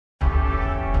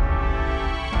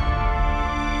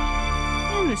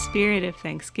the spirit of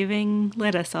Thanksgiving,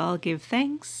 let us all give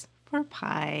thanks for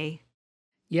pie.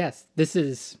 Yes, this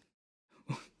is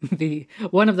the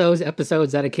one of those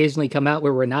episodes that occasionally come out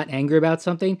where we're not angry about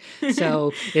something.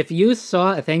 So if you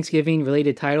saw a Thanksgiving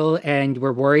related title and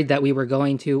were worried that we were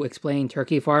going to explain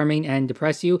turkey farming and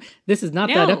depress you, this is not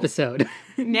that No. episode.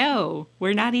 No,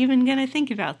 we're not even going to think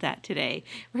about that today.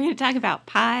 We're going to talk about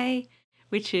pie,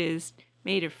 which is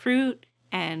made of fruit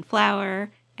and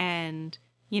flour and,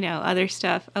 other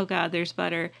stuff. Oh God, there's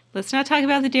butter. Let's not talk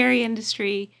about the dairy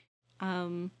industry.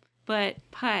 But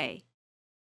pie.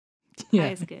 Yeah.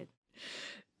 Pie is good.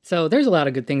 So there's a lot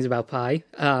of good things about pie.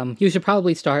 You should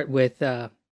probably start with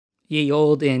ye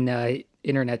old in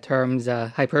internet terms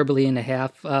hyperbole and a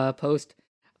half post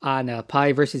on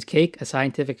pie versus cake, a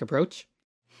scientific approach.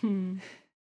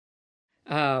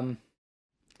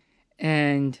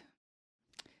 And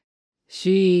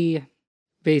she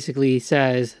basically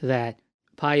says that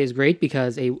pie is great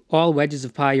because all wedges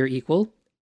of pie are equal,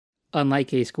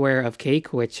 unlike a square of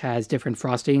cake, which has different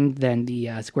frosting than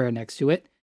the square next to it.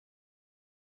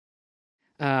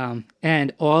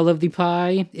 And all of the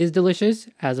pie is delicious,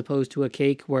 as opposed to a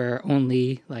cake where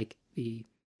only like the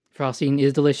frosting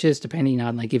is delicious, depending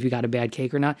on like if you got a bad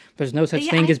cake or not. There's no such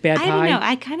thing as bad pie. I don't know.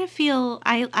 I kind of feel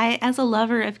I as a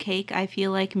lover of cake, I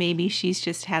feel like maybe she's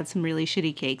just had some really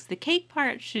shitty cakes. The cake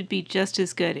part should be just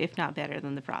as good, if not better,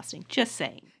 than the frosting. Just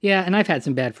saying. Yeah, and I've had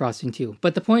some bad frosting too.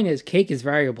 But the point is, cake is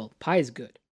variable. Pie is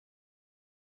good.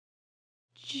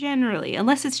 Generally,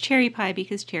 unless it's cherry pie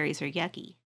because cherries are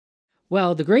yucky.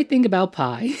 Well, the great thing about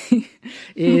pie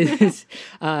is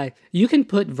you can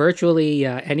put virtually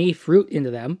any fruit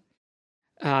into them.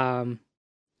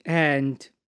 And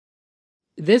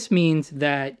this means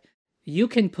that you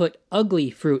can put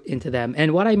ugly fruit into them.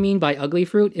 And what I mean by ugly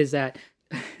fruit is that,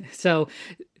 so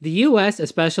the US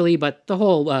especially, but the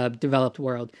whole developed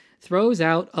world, throws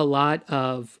out a lot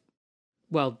of,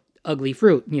 ugly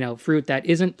fruit, fruit that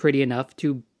isn't pretty enough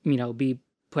to, be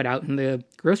put out in the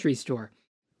grocery store.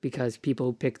 Because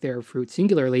people pick their fruit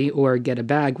singularly or get a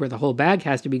bag where the whole bag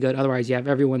has to be good. Otherwise, you have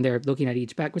everyone there looking at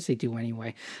each bag, which they do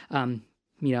anyway.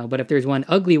 But if there's one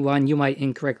ugly one, you might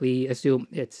incorrectly assume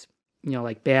it's,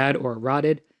 like bad or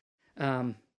rotted.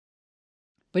 But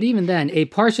even then, a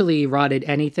partially rotted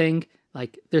anything,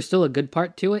 like there's still a good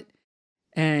part to it.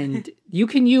 And you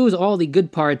can use all the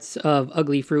good parts of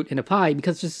ugly fruit in a pie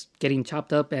because it's just getting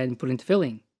chopped up and put into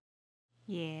filling.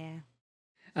 Yeah.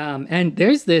 And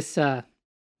there's this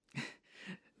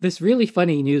really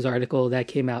funny news article that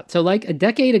came out. So like a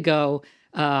decade ago,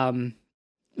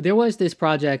 there was this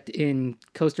project in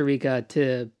Costa Rica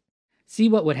to see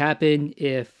what would happen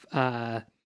if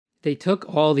they took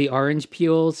all the orange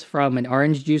peels from an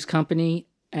orange juice company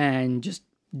and just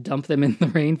dump them in the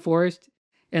rainforest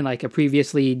in like a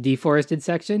previously deforested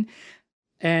section.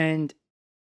 And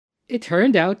it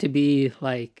turned out to be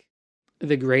like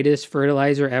the greatest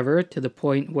fertilizer ever, to the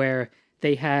point where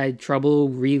they had trouble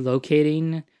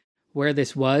relocating where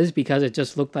this was because it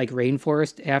just looked like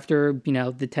rainforest after,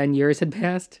 the 10 years had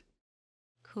passed.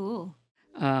 Cool.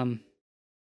 And,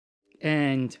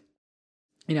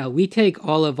 we take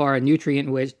all of our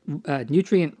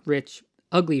nutrient-rich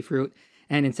ugly fruit,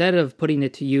 and instead of putting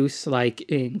it to use like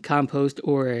in compost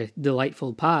or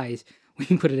delightful pies, we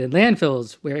can put it in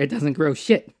landfills where it doesn't grow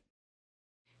shit.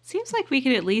 Seems like we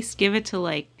could at least give it to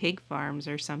like pig farms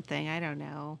or something. I don't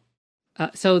know.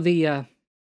 So the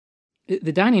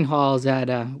dining halls at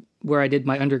where I did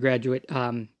my undergraduate,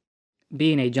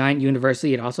 being a giant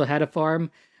university, it also had a farm.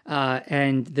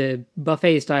 And the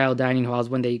buffet-style dining halls,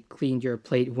 when they cleaned your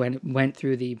plate, went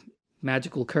through the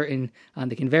magical curtain on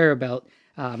the conveyor belt,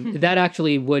 that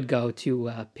actually would go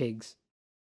to pigs.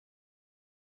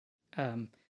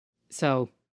 So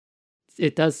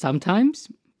it does sometimes,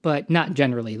 but not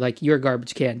generally. Like your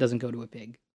garbage can doesn't go to a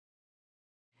pig.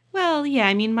 Well, yeah,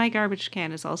 I mean, my garbage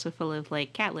can is also full of,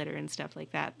 like, cat litter and stuff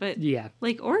like that. But, yeah,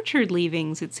 like, orchard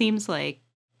leavings, it seems like,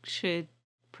 should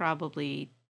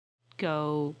probably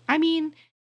go... I mean,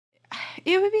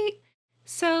 it would be...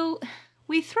 So,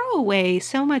 we throw away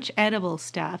so much edible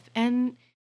stuff, and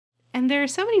there are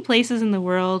so many places in the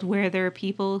world where there are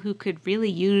people who could really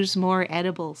use more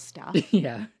edible stuff.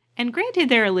 Yeah. And granted,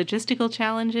 there are logistical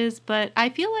challenges, but I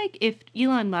feel like if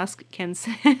Elon Musk can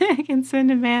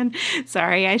send a man,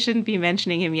 sorry, I shouldn't be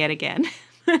mentioning him yet again.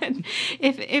 But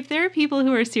if there are people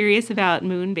who are serious about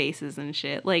moon bases and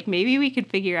shit, like maybe we could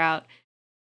figure out,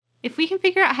 if we can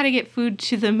figure out how to get food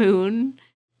to the moon,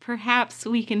 perhaps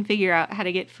we can figure out how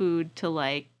to get food to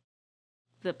like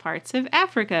the parts of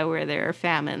Africa where there are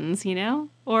famines,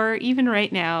 or even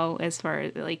right now, as far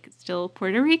as like still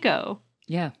Puerto Rico.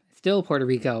 Yeah. Still Puerto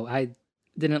Rico.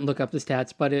 didn't look up the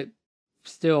stats, but it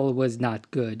still was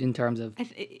not good in terms of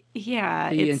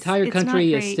yeah. the entire it's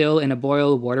country not is great. still in a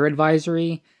boil water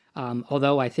advisory.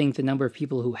 Although I think the number of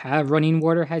people who have running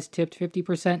water has tipped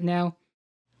 50% now.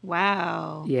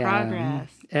 Wow, Yeah, progress.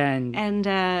 and And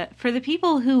for the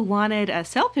people who wanted a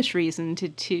selfish reason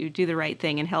to do the right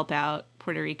thing and help out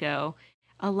Puerto Rico,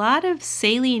 a lot of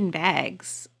saline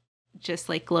bags, just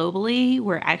like globally,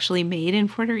 were actually made in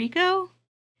Puerto Rico.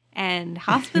 And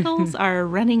hospitals are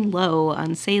running low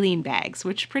on saline bags,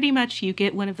 which pretty much you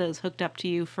get one of those hooked up to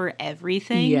you for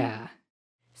everything. yeah,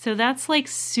 So that's like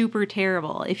super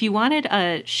terrible. If you wanted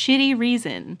a shitty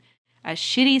reason, a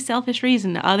shitty selfish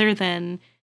reason other than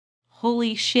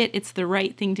holy shit, it's the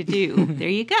right thing to do, there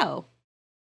you go.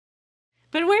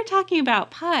 But we're talking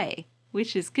about pie,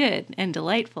 which is good and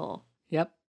delightful.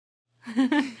 yep.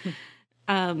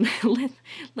 let,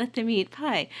 let them eat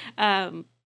pie. I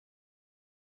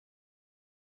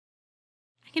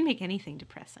can make anything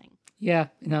depressing. Yeah,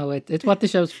 no, it's what the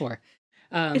show's for.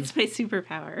 It's my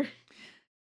superpower.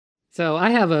 So I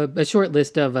have a short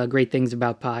list of great things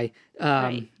about pie.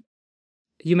 Right.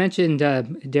 You mentioned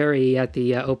dairy at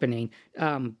the opening,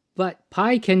 but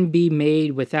pie can be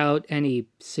made without any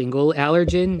single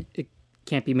allergen. It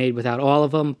can't be made without all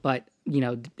of them, but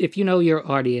if you know your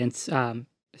audience,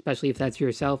 especially if that's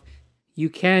yourself, you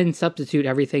can substitute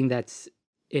everything that's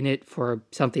in it for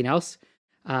something else.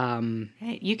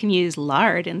 Right. You can use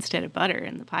lard instead of butter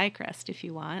in the pie crust if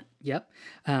you want. Yep.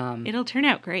 It'll turn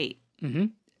out great. Mm-hmm.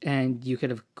 And you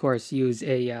could, of course, use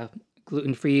a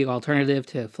gluten-free alternative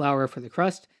to flour for the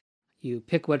crust. You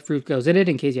pick what fruit goes in it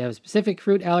in case you have a specific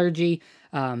fruit allergy.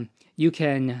 You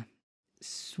can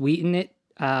sweeten it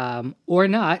or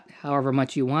not, however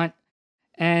much you want.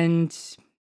 And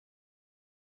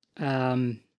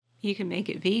you can make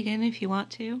it vegan if you want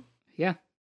to. Yeah.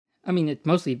 I mean, it's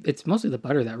mostly the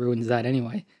butter that ruins that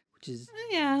anyway, which is...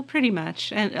 Yeah, pretty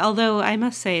much. And although I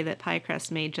must say that pie crusts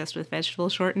made just with vegetable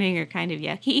shortening are kind of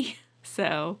yucky.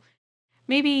 So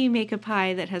maybe make a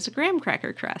pie that has a graham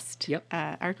cracker crust. Yep.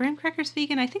 Are graham crackers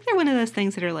vegan? I think they're one of those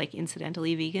things that are like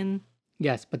incidentally vegan.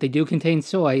 Yes, but they do contain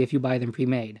soy if you buy them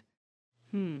pre-made.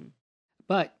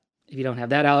 But if you don't have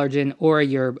that allergen, or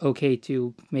you're okay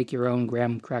to make your own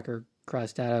graham cracker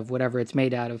crust out of whatever it's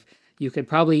made out of, you could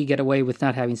probably get away with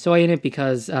not having soy in it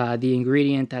because the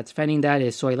ingredient that's fending that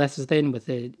is soy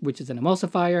lecithin, which is an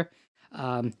emulsifier.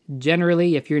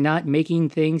 Generally, if you're not making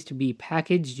things to be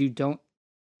packaged, you don't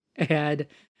add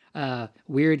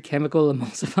weird chemical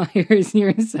emulsifiers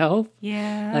yourself.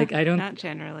 Yeah, like not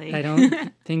generally. I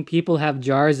don't think people have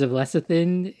jars of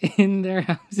lecithin in their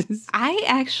houses. I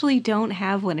actually don't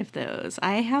have one of those.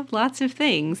 I have lots of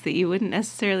things that you wouldn't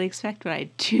necessarily expect, but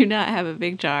I do not have a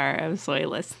big jar of soy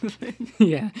lecithin.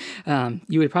 Yeah,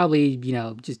 you would probably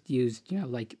just use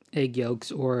like egg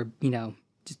yolks or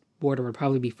just water would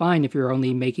probably be fine if you're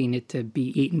only making it to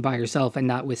be eaten by yourself and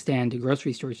not withstand a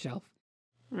grocery store shelf.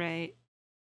 Right.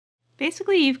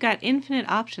 Basically, you've got infinite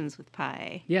options with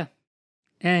pie. Yeah.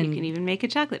 And you can even make a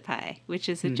chocolate pie, which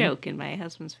is a joke in my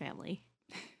husband's family.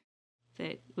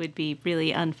 That would be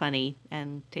really unfunny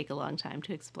and take a long time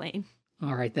to explain.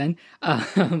 All right, then.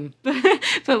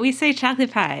 But we say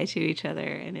chocolate pie to each other,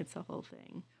 and it's a whole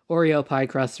thing. Oreo pie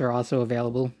crusts are also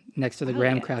available next to the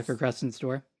graham cracker crust in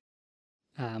store.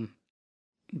 In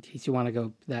case you want to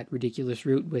go that ridiculous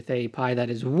route with a pie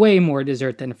that is way more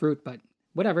dessert than a fruit, but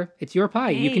whatever. It's your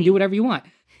pie. Hey. You can do whatever you want.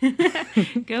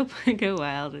 Go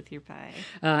wild with your pie.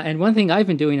 And one thing I've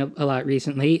been doing a lot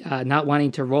recently, not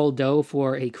wanting to roll dough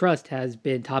for a crust, has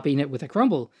been topping it with a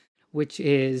crumble, which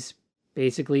is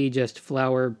basically just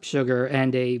flour, sugar,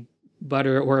 and a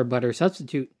butter or a butter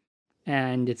substitute.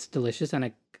 And it's delicious, and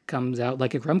it comes out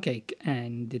like a crumb cake,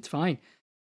 and it's fine.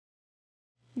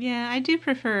 Yeah, I do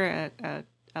prefer a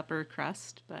upper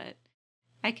crust, but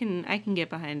I can get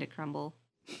behind a crumble.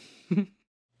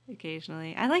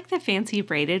 Occasionally. I like the fancy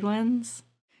braided ones.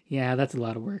 Yeah, that's a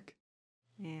lot of work.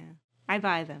 Yeah. I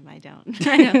buy them. I don't.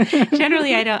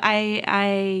 Generally, I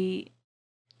don't.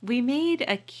 We made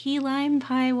a key lime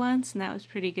pie once, and that was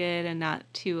pretty good and not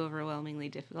too overwhelmingly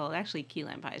difficult. Actually, key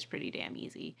lime pie is pretty damn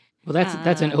easy. Well,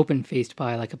 that's an open-faced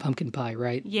pie, like a pumpkin pie,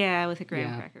 right? Yeah, with a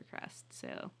graham cracker crust.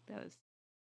 So that was...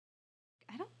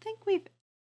 I don't think we've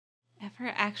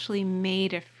ever actually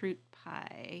made a fruit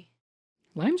pie.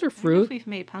 Limes are fruit. I don't know if we've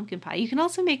made pumpkin pie. You can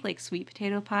also make like sweet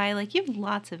potato pie. Like you have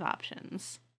lots of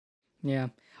options. Yeah.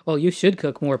 Well, you should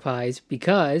cook more pies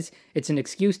because it's an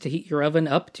excuse to heat your oven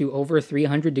up to over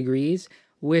 300 degrees,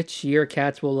 which your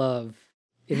cats will love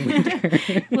in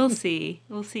winter. We'll see.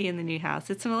 We'll see in the new house.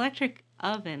 It's an electric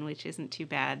oven, which isn't too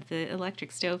bad. The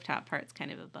electric stovetop part's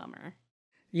kind of a bummer.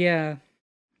 Yeah.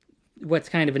 what's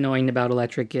kind of annoying about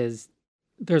electric is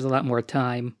there's a lot more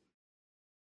time,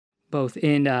 both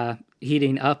in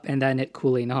heating up and then it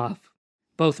cooling off,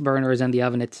 both burners and the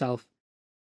oven itself.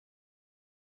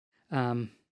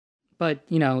 But,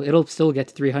 it'll still get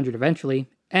to 300 eventually,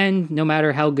 and no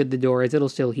matter how good the door is, it'll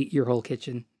still heat your whole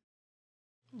kitchen.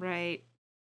 Right.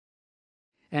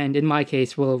 And in my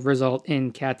case, will result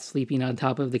in cats sleeping on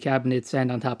top of the cabinets and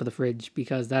on top of the fridge,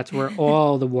 because that's where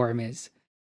all the warm is.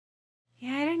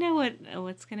 Yeah, I don't know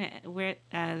where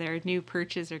their new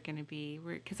perches are gonna be.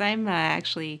 Because I'm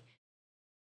actually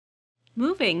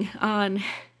moving on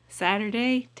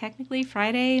Saturday. Technically,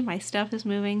 Friday my stuff is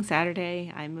moving.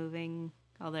 Saturday I'm moving.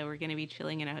 Although we're gonna be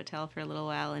chilling in a hotel for a little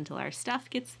while until our stuff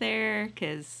gets there.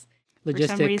 Because for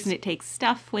some reason it takes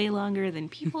stuff way longer than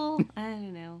people. I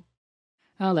don't know.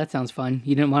 Oh, that sounds fun.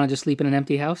 You didn't want to just sleep in an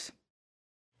empty house?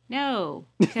 No,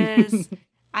 because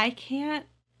I can't,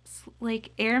 like,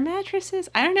 air mattresses.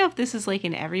 I don't know if this is like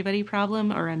an everybody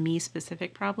problem or a me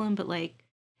specific problem, but like,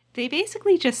 they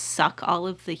basically just suck all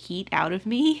of the heat out of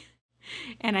me.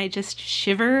 And I just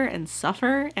shiver and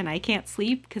suffer and I can't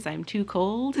sleep because I'm too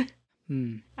cold.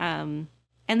 And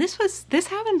this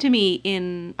happened to me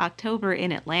in October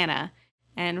in Atlanta.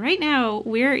 And right now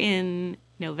we're in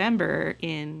November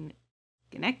in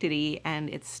Schenectady, and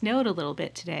it snowed a little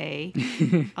bit today,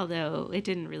 although it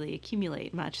didn't really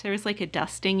accumulate much. There was like a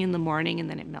dusting in the morning, and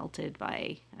then it melted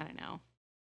by, I don't know,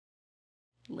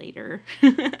 later.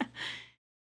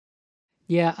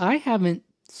 Yeah, I haven't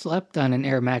slept on an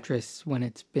air mattress when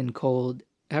it's been cold,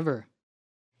 ever.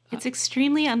 It's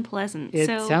extremely unpleasant. It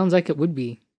sounds like it would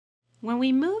be. When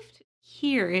we moved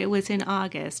here, it was in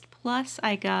August, plus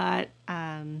I got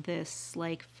this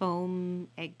like foam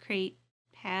egg crate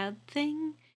pad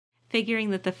thing,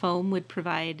 figuring that the foam would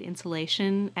provide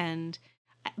insulation.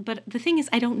 But the thing is,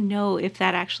 I don't know if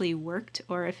that actually worked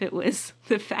or if it was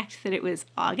the fact that it was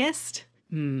August.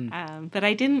 But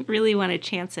I didn't really want to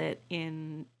chance it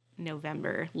in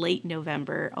November, late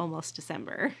November, almost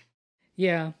December.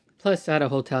 Yeah. Plus, at a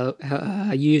hotel,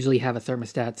 you usually have a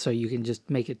thermostat, so you can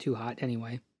just make it too hot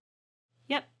anyway.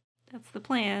 Yep, that's the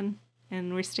plan.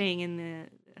 And we're staying in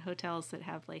the hotels that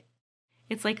have like,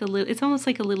 it's almost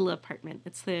like a little apartment.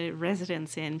 It's the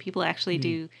residence inn. People actually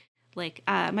do, like,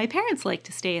 my parents like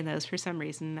to stay in those for some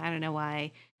reason. I don't know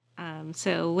why.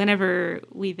 So whenever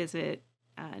we visit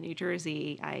New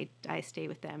Jersey, I stay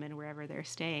with them and wherever they're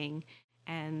staying.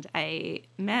 And I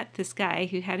met this guy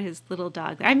who had his little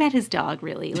dog. I met his dog,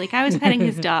 really. Like, I was petting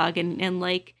his dog, and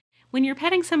like, when you're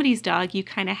petting somebody's dog, you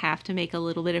kind of have to make a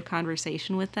little bit of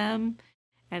conversation with them.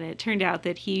 And it turned out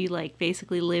that he, like,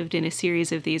 basically lived in a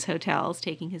series of these hotels,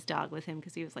 taking his dog with him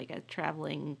because he was, like, a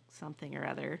traveling something or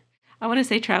other. I want to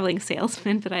say traveling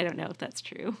salesman, but I don't know if that's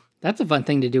true. That's a fun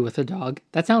thing to do with a dog.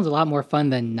 That sounds a lot more fun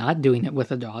than not doing it with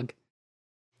a dog.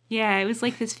 Yeah, it was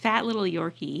like this fat little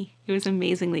Yorkie. It was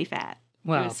amazingly fat.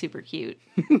 Wow. It was super cute.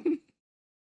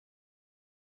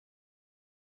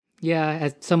 Yeah,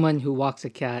 as someone who walks a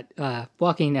cat,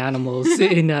 walking animals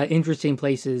in interesting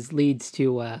places leads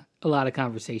to a lot of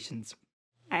conversations.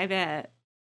 I bet.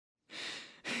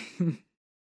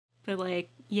 But like,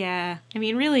 yeah, I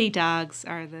mean, really, dogs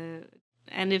are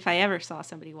and if I ever saw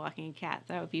somebody walking a cat,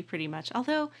 that would be pretty much,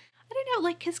 although, I don't know,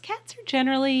 like, because cats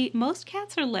are most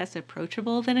cats are less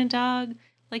approachable than a dog.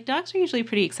 Like, dogs are usually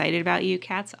pretty excited about you.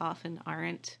 Cats often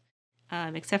aren't,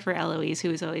 except for Eloise,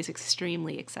 who is always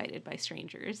extremely excited by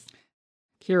strangers.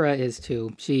 Kira is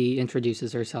too. She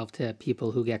introduces herself to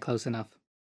people who get close enough.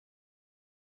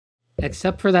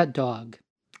 Except for that dog.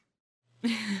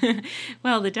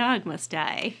 Well, the dog must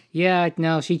die. Yeah,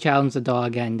 no, she challenged the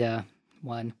dog and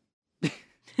won.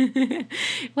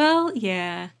 Well,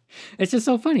 yeah. It's just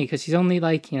so funny because she's only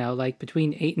like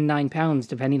between 8 and 9 pounds,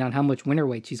 depending on how much winter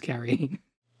weight she's carrying.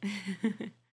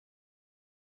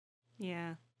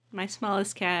 Yeah. My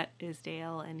smallest cat is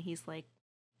Dale, and he's like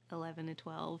 11 to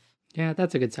 12. Yeah,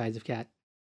 that's a good size of cat.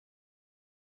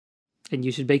 And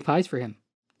you should bake pies for him.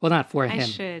 Well, not for him. I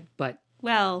should. But...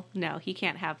 Well, no, he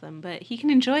can't have them, but he can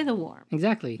enjoy the warmth.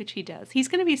 Exactly. Which he does. He's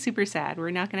going to be super sad.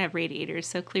 We're not going to have radiators,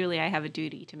 so clearly I have a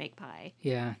duty to make pie.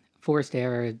 Yeah. Forced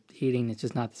air heating is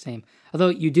just not the same. Although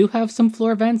you do have some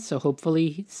floor vents, so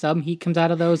hopefully some heat comes out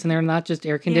of those and they're not just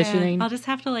air conditioning. Yeah, I'll just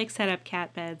have to like set up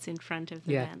cat beds in front of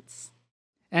the vents.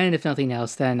 And if nothing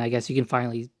else, then I guess you can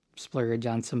finally splurge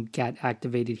on some cat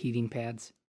activated heating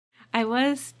pads. I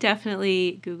was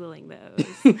definitely Googling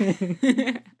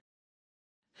those.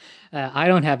 I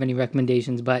don't have any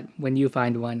recommendations, but when you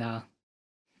find one,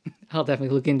 I'll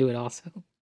definitely look into it also.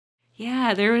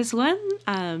 Yeah, there was one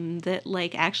that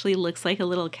like actually looks like a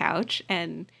little couch,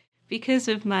 and because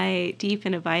of my deep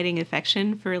and abiding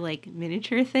affection for like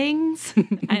miniature things,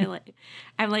 I'm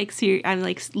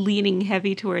like leaning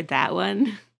heavy toward that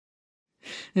one.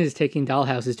 This is taking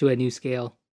dollhouses to a new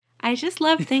scale. I just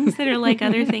love things that are like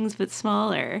other things but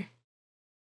smaller.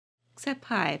 Except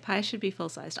pie. Pie should be full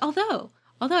sized. Although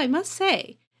I must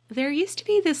say, there used to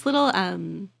be this little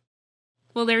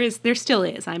well, there still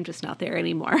is. I'm just not there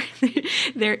anymore.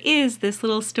 There is this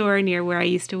little store near where I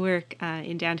used to work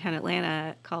in downtown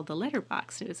Atlanta called the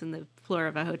Letterbox. It was in the floor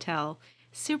of a hotel.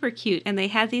 Super cute. And they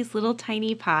had these little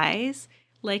tiny pies.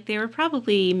 Like they were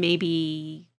probably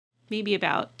maybe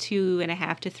about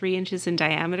 2.5 to 3 inches in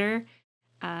diameter.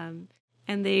 And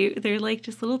they're like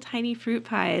just little tiny fruit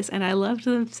pies. And I loved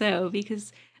them so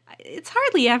because it's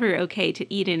hardly ever okay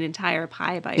to eat an entire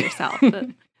pie by yourself.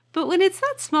 But when it's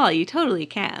that small, you totally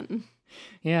can.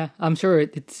 Yeah, I'm sure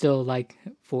it's still like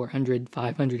 400,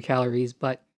 500 calories,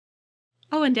 but...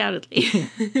 Oh, undoubtedly.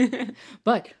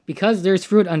 But because there's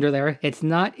fruit under there, it's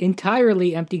not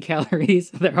entirely empty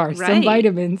calories. There are some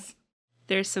vitamins.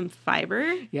 There's some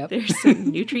fiber. Yep. There's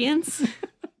some nutrients.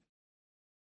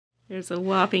 There's a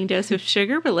whopping dose of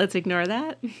sugar, but let's ignore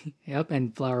that. Yep,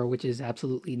 and flour, which is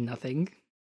absolutely nothing.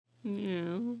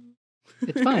 Yeah.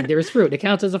 It's fine. There's fruit. It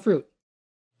counts as a fruit.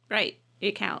 Right.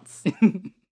 It counts.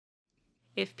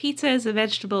 If pizza is a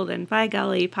vegetable, then by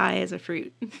golly, pie is a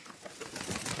fruit.